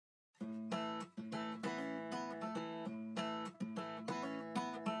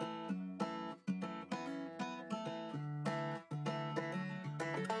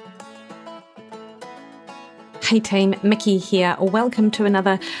Hey team, Mikki here. Welcome to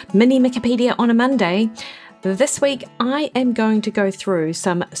another mini Mikkipedia on a Monday. This week I am going to go through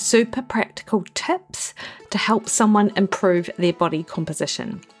some super practical tips to help someone improve their body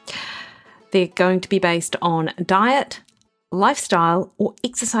composition. They're going to be based on diet, lifestyle, or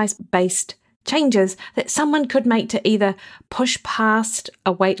exercise-based changes that someone could make to either push past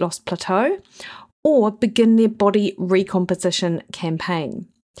a weight loss plateau or begin their body recomposition campaign.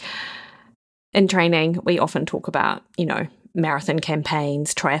 In training, we often talk about, marathon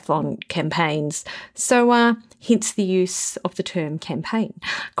campaigns, triathlon campaigns. So hence the use of the term campaign.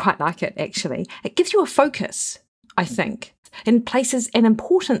 Quite like it, actually. It gives you a focus, I think, and places an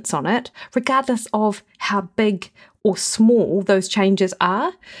importance on it, regardless of how big or small those changes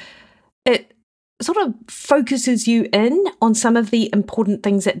are. It sort of focuses you in on some of the important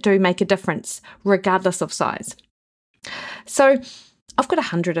things that do make a difference, regardless of size. So I've got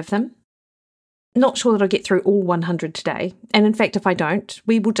 100 of them. Not sure that I'll get through all 100 today. And in fact, if I don't,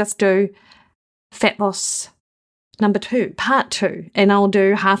 we will just do fat loss number 2, part 2, and I'll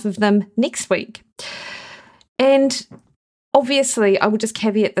do half of them next week. And obviously, I will just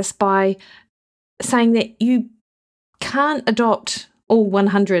caveat this by saying that you can't adopt all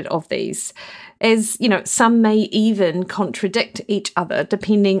 100 of these, as some may even contradict each other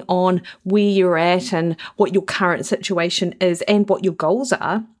depending on where you're at and what your current situation is and what your goals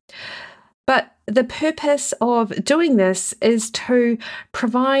are. But the purpose of doing this is to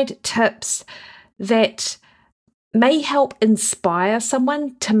provide tips that may help inspire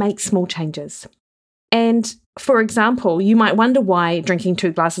someone to make small changes. And for example, you might wonder why drinking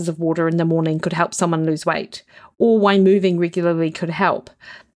 2 glasses of water in the morning could help someone lose weight, or why moving regularly could help.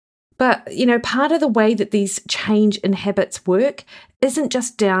 But, part of the way that these change in habits work isn't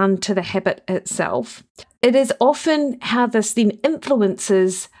just down to the habit itself. It is often how this then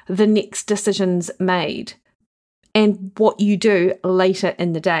influences the next decisions made and what you do later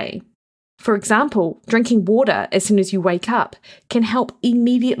in the day. For example, drinking water as soon as you wake up can help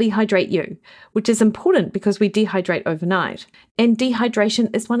immediately hydrate you, which is important because we dehydrate overnight. And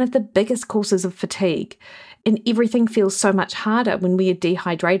dehydration is one of the biggest causes of fatigue. And everything feels so much harder when we are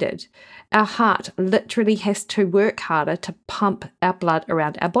dehydrated. Our heart literally has to work harder to pump our blood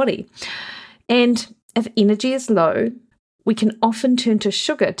around our body. And if energy is low, we can often turn to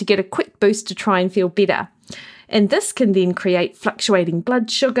sugar to get a quick boost to try and feel better. And this can then create fluctuating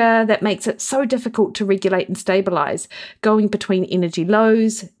blood sugar that makes it so difficult to regulate and stabilize, going between energy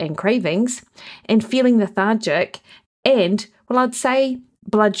lows and cravings and feeling lethargic and, I'd say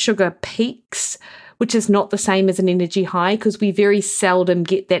blood sugar peaks, which is not the same as an energy high because we very seldom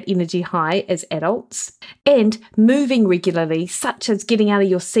get that energy high as adults. And moving regularly, such as getting out of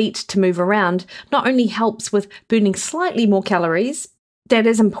your seat to move around, not only helps with burning slightly more calories, that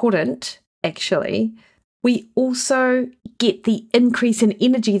is important, actually, we also get the increase in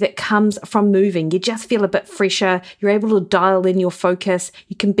energy that comes from moving. You just feel a bit fresher, you're able to dial in your focus,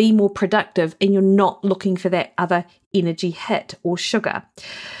 you can be more productive, and you're not looking for that other energy hit or sugar,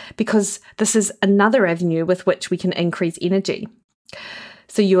 because this is another avenue with which we can increase energy.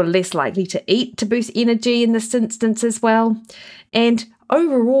 So you're less likely to eat to boost energy in this instance as well. And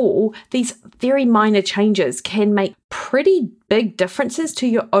overall, these very minor changes can make pretty big differences to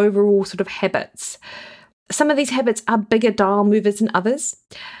your overall sort of habits. Some of these habits are bigger dial movers than others,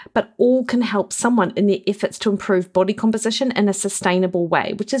 but all can help someone in their efforts to improve body composition in a sustainable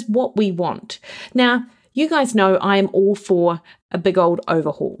way, which is what we want. Now, you guys know I am all for a big old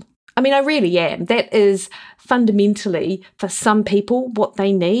overhaul. I really am. That is fundamentally, for some people, what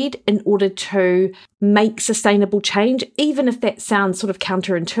they need in order to make sustainable change, even if that sounds sort of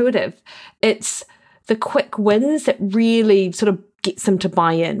counterintuitive. It's the quick wins that really sort of gets them to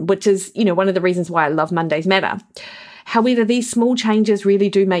buy in, which is, one of the reasons why I love Mondays Matter. However, these small changes really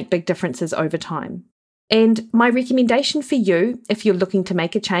do make big differences over time. And my recommendation for you, if you're looking to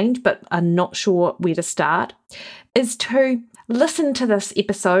make a change but are not sure where to start, is to listen to this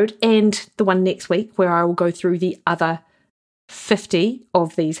episode and the one next week where I will go through the other 50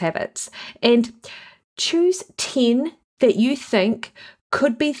 of these habits and choose 10 that you think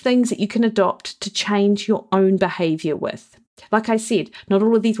could be things that you can adopt to change your own behavior with. Like I said, not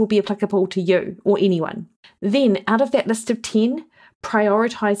all of these will be applicable to you or anyone. Then, out of that list of 10,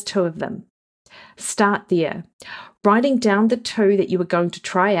 prioritize 2 of them. Start there, writing down the 2 that you are going to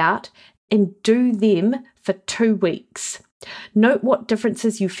try out and do them for 2 weeks. Note what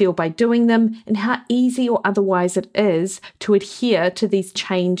differences you feel by doing them and how easy or otherwise it is to adhere to these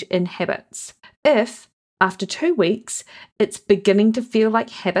change in habits. If, after 2 weeks, it's beginning to feel like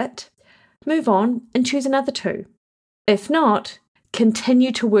habit, move on and choose another 2. If not,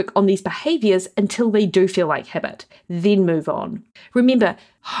 Continue to work on these behaviors until they do feel like habit, then move on. Remember,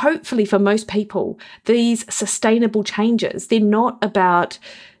 hopefully for most people, these sustainable changes, they're not about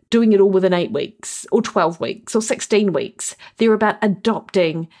doing it all within 8 weeks or 12 weeks or 16 weeks. They're about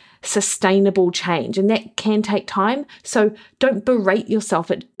adopting sustainable change, and that can take time. So don't berate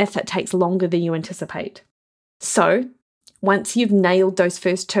yourself if it takes longer than you anticipate. So once you've nailed those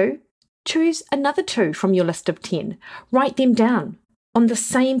first 2, choose another 2 from your list of 10. Write them down on the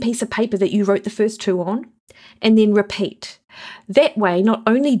same piece of paper that you wrote the first 2 on, and then repeat. That way, not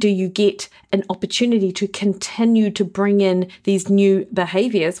only do you get an opportunity to continue to bring in these new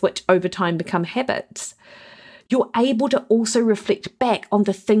behaviors, which over time become habits, you're able to also reflect back on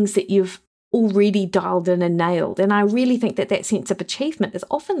the things that you've already dialed in and nailed. And I really think that sense of achievement is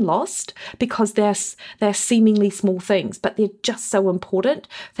often lost because they're seemingly small things, but they're just so important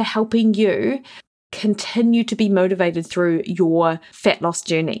for helping you continue to be motivated through your fat loss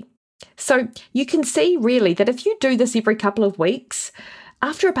journey. So you can see really that if you do this every couple of weeks,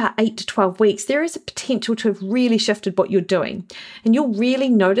 after about 8 to 12 weeks, there is a potential to have really shifted what you're doing. And you'll really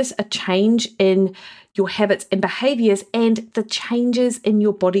notice a change in your habits and behaviors and the changes in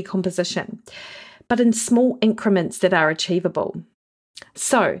your body composition, but in small increments that are achievable.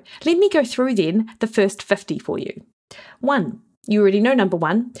 So let me go through then the first 50 for you. 1. You already know number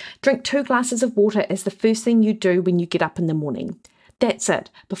 1, drink 2 glasses of water as the first thing you do when you get up in the morning. That's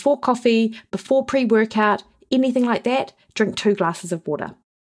it. Before coffee, before pre-workout, anything like that, drink 2 glasses of water.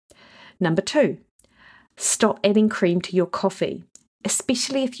 Number 2, stop adding cream to your coffee,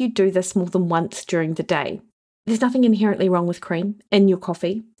 especially if you do this more than once during the day. There's nothing inherently wrong with cream in your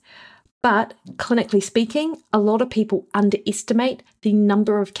coffee, but clinically speaking, a lot of people underestimate the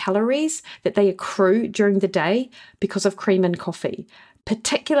number of calories that they accrue during the day because of cream in coffee,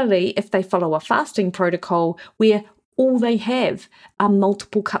 particularly if they follow a fasting protocol where all they have are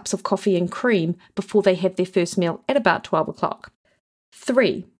multiple cups of coffee and cream before they have their first meal at about 12 o'clock.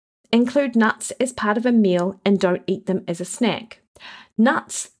 3, include nuts as part of a meal and don't eat them as a snack.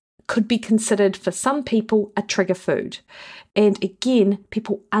 Nuts could be considered for some people a trigger food. And again,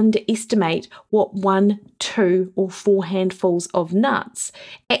 people underestimate what 1, 2, or 4 handfuls of nuts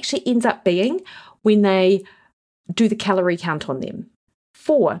actually ends up being when they do the calorie count on them.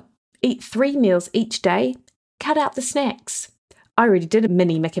 4, eat 3 meals each day. Cut out the snacks. I already did a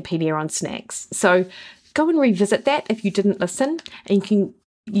mini Mikkipedia on snacks, so go and revisit that if you didn't listen, and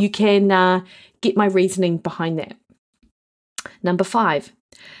you can get my reasoning behind that. Number 5,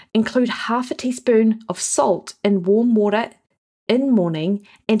 include half a teaspoon of salt in warm water in morning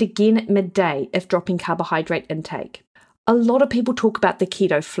and again at midday if dropping carbohydrate intake. A lot of people talk about the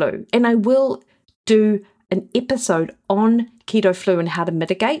keto flu, and I will do an episode on keto flu and how to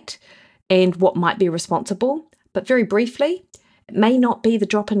mitigate and what might be responsible. But very briefly, it may not be the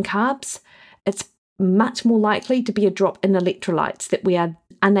drop in carbs. It's much more likely to be a drop in electrolytes that we are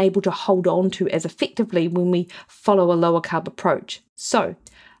unable to hold on to as effectively when we follow a lower carb approach. So,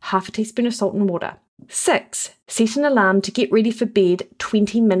 half a teaspoon of salt and water. 6, set an alarm to get ready for bed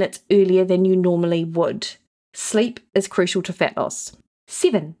 20 minutes earlier than you normally would. Sleep is crucial to fat loss.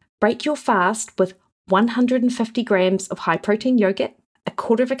 7, break your fast with 150 grams of high protein yogurt, a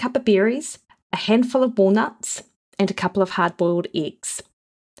quarter of a cup of berries, a handful of walnuts, and a couple of hard-boiled eggs.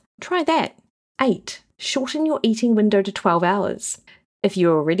 Try that. 8, shorten your eating window to 12 hours. If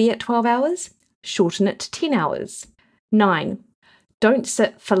you're already at 12 hours, shorten it to 10 hours. 9, don't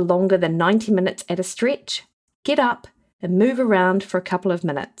sit for longer than 90 minutes at a stretch. Get up and move around for a couple of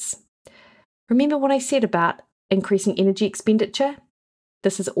minutes. Remember what I said about increasing energy expenditure?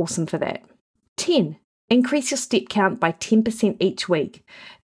 This is awesome for that. 10, increase your step count by 10% each week.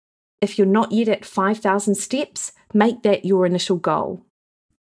 If you're not yet at 5,000 steps, make that your initial goal.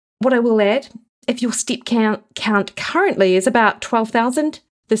 What I will add, if your step count currently is about 12,000,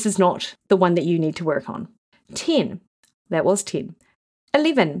 this is not the one that you need to work on. 10, that was 10.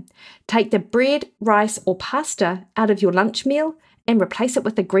 11, take the bread, rice, or pasta out of your lunch meal and replace it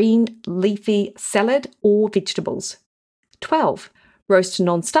with a green leafy salad or vegetables. 12, roast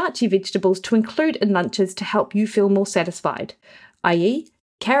non-starchy vegetables to include in lunches to help you feel more satisfied, i.e.,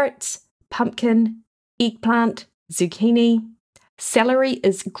 carrots, pumpkin, eggplant, zucchini. Celery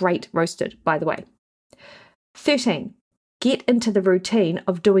is great roasted, by the way. 13, get into the routine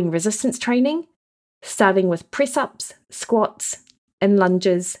of doing resistance training, starting with press-ups, squats, and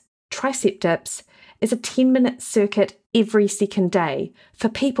lunges, tricep dips, is a 10-minute circuit every second day for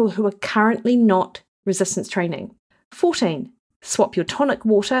people who are currently not resistance training. 14, swap your tonic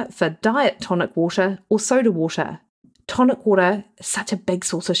water for diet tonic water or soda water. Tonic water is such a big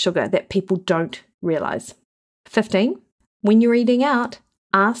source of sugar that people don't realise. 15, When you're eating out,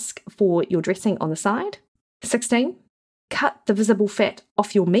 ask for your dressing on the side. 16. Cut the visible fat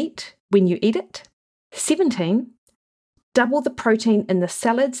off your meat when you eat it. 17. Double the protein in the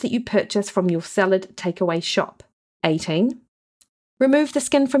salads that you purchase from your salad takeaway shop. 18. Remove the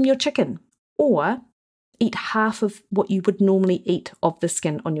skin from your chicken, or eat half of what you would normally eat of the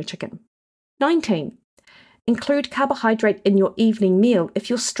skin on your chicken. 19. Include carbohydrate in your evening meal if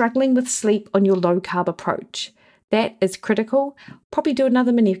you're struggling with sleep on your low-carb approach. That is critical. Probably do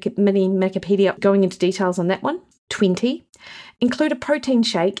another mini Mikkipedia going into details on that one. 20. Include a protein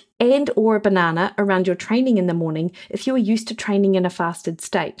shake and or a banana around your training in the morning if you are used to training in a fasted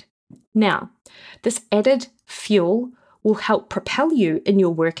state. Now, this added fuel will help propel you in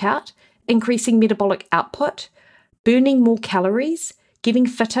your workout, increasing metabolic output, burning more calories, getting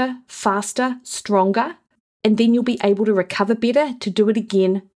fitter, faster, stronger, and then you'll be able to recover better to do it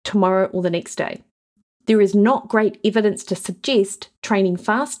again tomorrow or the next day. There is not great evidence to suggest training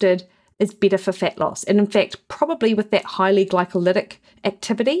fasted is better for fat loss. And in fact, probably with that highly glycolytic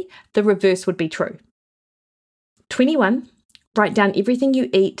activity, the reverse would be true. 21, write down everything you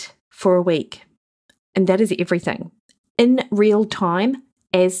eat for a week. And that is everything, in real time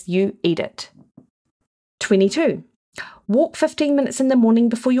as you eat it. 22, walk 15 minutes in the morning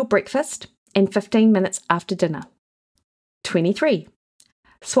before your breakfast and 15 minutes after dinner. 23,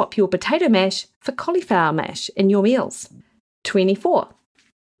 swap your potato mash for cauliflower mash in your meals. 24,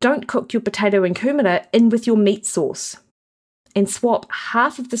 don't cook your potato and kumara in with your meat sauce and swap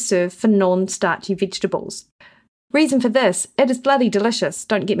half of the serve for non-starchy vegetables. Reason for this, it is bloody delicious,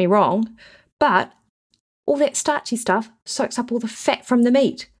 don't get me wrong, but all that starchy stuff soaks up all the fat from the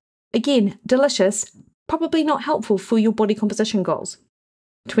meat. Again, delicious, probably not helpful for your body composition goals.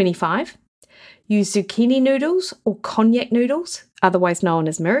 25, use zucchini noodles or cognac noodles, otherwise known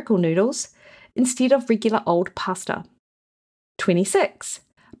as miracle noodles, instead of regular old pasta. 26,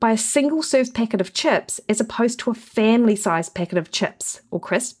 buy a single-serve packet of chips as opposed to a family-sized packet of chips or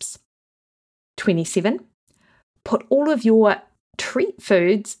crisps. 27, put all of your treat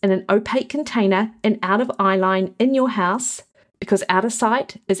foods in an opaque container and out of eye line in your house because out of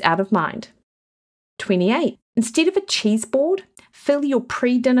sight is out of mind. 28, instead of a cheese board, fill your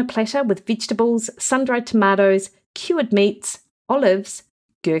pre-dinner platter with vegetables, sun-dried tomatoes, cured meats, olives,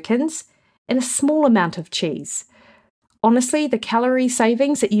 gherkins, and a small amount of cheese. Honestly, the calorie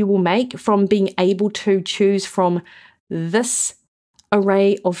savings that you will make from being able to choose from this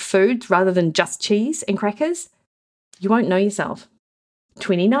array of foods rather than just cheese and crackers, you won't know yourself.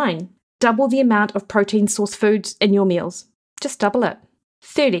 29, double the amount of protein source foods in your meals. Just double it.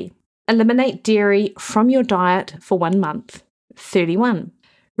 30, eliminate dairy from your diet for 1 month. 31,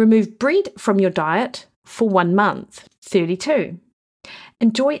 remove bread from your diet for 1 month. 32,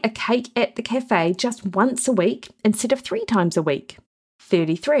 enjoy a cake at the cafe just once a week instead of 3 times a week.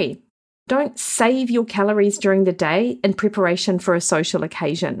 33, don't save your calories during the day in preparation for a social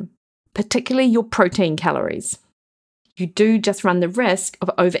occasion, particularly your protein calories. You do just run the risk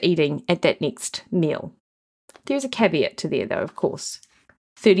of overeating at that next meal. There's a caveat to there though, of course.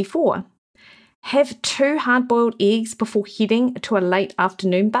 34, have 2 hard-boiled eggs before heading to a late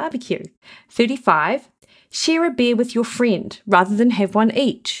afternoon barbecue. 35, share a beer with your friend rather than have one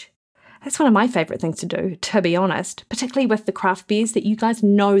each. That's one of my favourite things to do, to be honest, particularly with the craft beers that you guys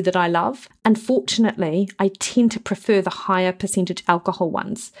know that I love. Unfortunately, I tend to prefer the higher percentage alcohol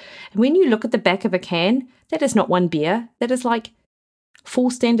ones. And when you look at the back of a can, that is not 1 beer, that is like 4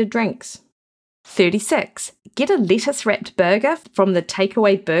 standard drinks. 36, get a lettuce-wrapped burger from the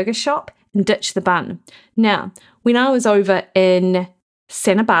takeaway burger shop and ditch the bun. Now, when I was over in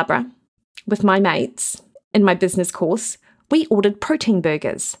Santa Barbara with my mates in my business course, we ordered protein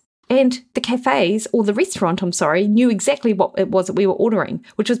burgers. And the cafes, or the restaurant, knew exactly what it was that we were ordering,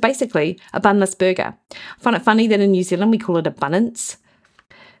 which was basically a bunless burger. I find it funny that in New Zealand we call it a bunnance.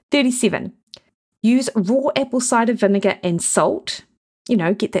 37, use raw apple cider vinegar and salt,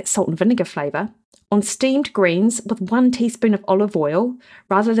 get that salt and vinegar flavour, on steamed greens with 1 teaspoon of olive oil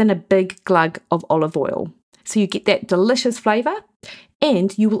rather than a big glug of olive oil. So you get that delicious flavour,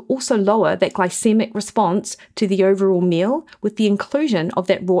 and you will also lower that glycemic response to the overall meal with the inclusion of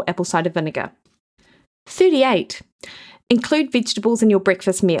that raw apple cider vinegar. 38, include vegetables in your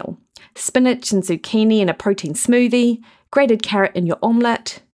breakfast meal. Spinach and zucchini in a protein smoothie, grated carrot in your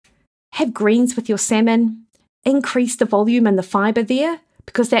omelette. Have greens with your salmon. Increase the volume and the fibre there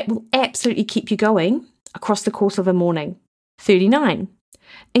because that will absolutely keep you going across the course of a morning. 39,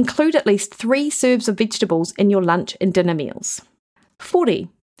 include at least 3 serves of vegetables in your lunch and dinner meals. 40,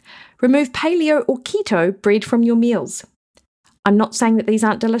 remove paleo or keto bread from your meals. I'm not saying that these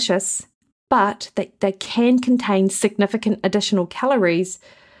aren't delicious, but they can contain significant additional calories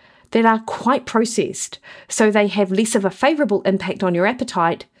that are quite processed, so they have less of a favourable impact on your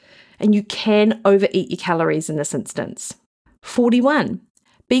appetite, and you can overeat your calories in this instance. 41.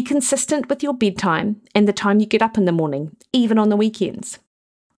 Be consistent with your bedtime and the time you get up in the morning, even on the weekends.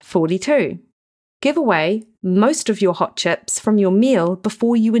 42. Give away most of your hot chips from your meal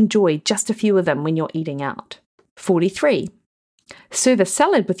before you enjoy just a few of them when you're eating out. 43. Serve a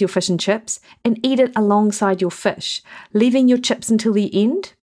salad with your fish and chips and eat it alongside your fish, leaving your chips until the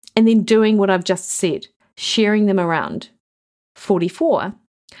end and then doing what I've just said, sharing them around. 44.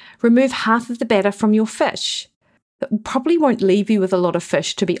 Remove half of the batter from your fish. It probably won't leave you with a lot of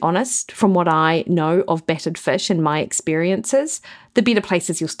fish, to be honest, from what I know of battered fish and my experiences. The better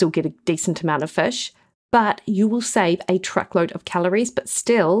places you'll still get a decent amount of fish, but you will save a truckload of calories, but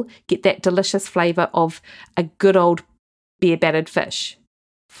still get that delicious flavour of a good old bare battered fish.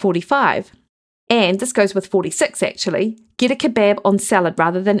 45. And this goes with 46 actually. Get a kebab on salad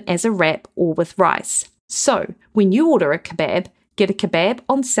rather than as a wrap or with rice. So when you order a kebab, get a kebab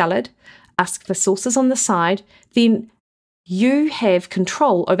on salad, ask for sauces on the side, then you have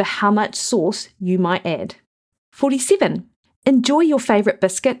control over how much sauce you might add. 47. Enjoy your favourite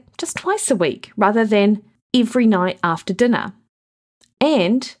biscuit just twice a week rather than every night after dinner.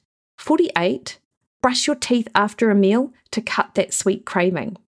 And 48. Brush your teeth after a meal to cut that sweet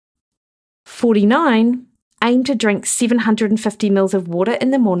craving. 49. Aim to drink 750 ml of water in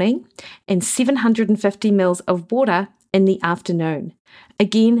the morning and 750 ml of water in the afternoon.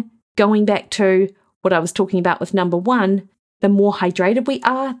 Again, going back to what I was talking about with number 1, the more hydrated we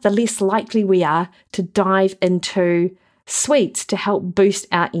are, the less likely we are to dive into sweets to help boost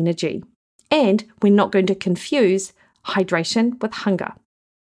our energy. And we're not going to confuse hydration with hunger.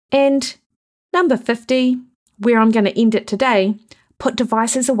 And number 50, where I'm going to end it today, put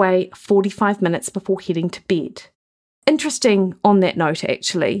devices away 45 minutes before heading to bed. Interesting on that note,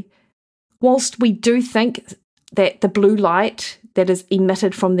 actually. Whilst we do think that the blue light that is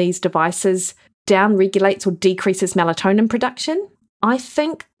emitted from these devices down-regulates or decreases melatonin production, I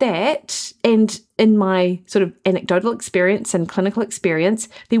think that, and in my sort of anecdotal experience and clinical experience,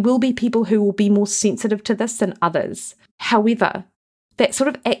 there will be people who will be more sensitive to this than others. However, that sort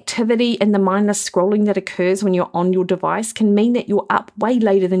of activity and the mindless scrolling that occurs when you're on your device can mean that you're up way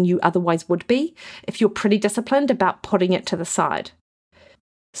later than you otherwise would be if you're pretty disciplined about putting it to the side.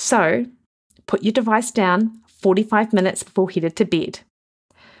 So, put your device down 45 minutes before headed to bed.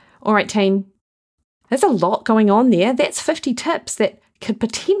 All right, team, there's a lot going on there. That's 50 tips that could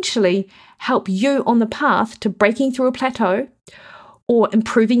potentially help you on the path to breaking through a plateau or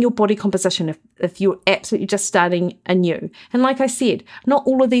improving your body composition if you're absolutely just starting anew. And like I said, not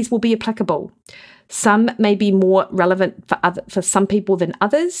all of these will be applicable. Some may be more relevant for some people than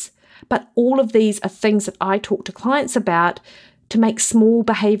others, but all of these are things that I talk to clients about to make small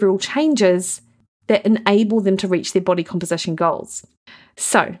behavioural changes that enable them to reach their body composition goals.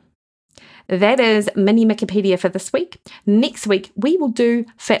 So, that is mini Mikkipedia for this week. Next week, we will do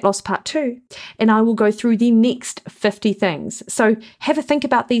Fat Loss Part 2, and I will go through the next 50 things. So have a think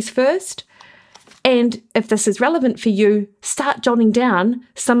about these first, and if this is relevant for you, start jotting down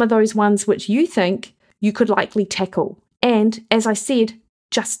some of those ones which you think you could likely tackle. And as I said,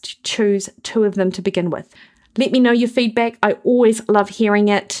 just choose 2 of them to begin with. Let me know your feedback. I always love hearing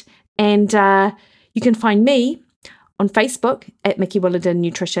it. And you can find me on Facebook at Mikki Williden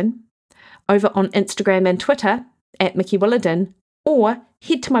Nutrition, over on Instagram and Twitter at Mikki Williden, or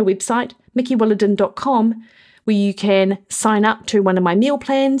head to my website, mikkiwilliden.com, where you can sign up to one of my meal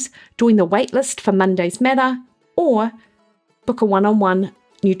plans, join the waitlist for Mondays Matter, or book a one-on-one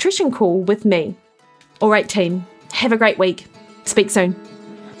nutrition call with me. All right, team, have a great week. Speak soon.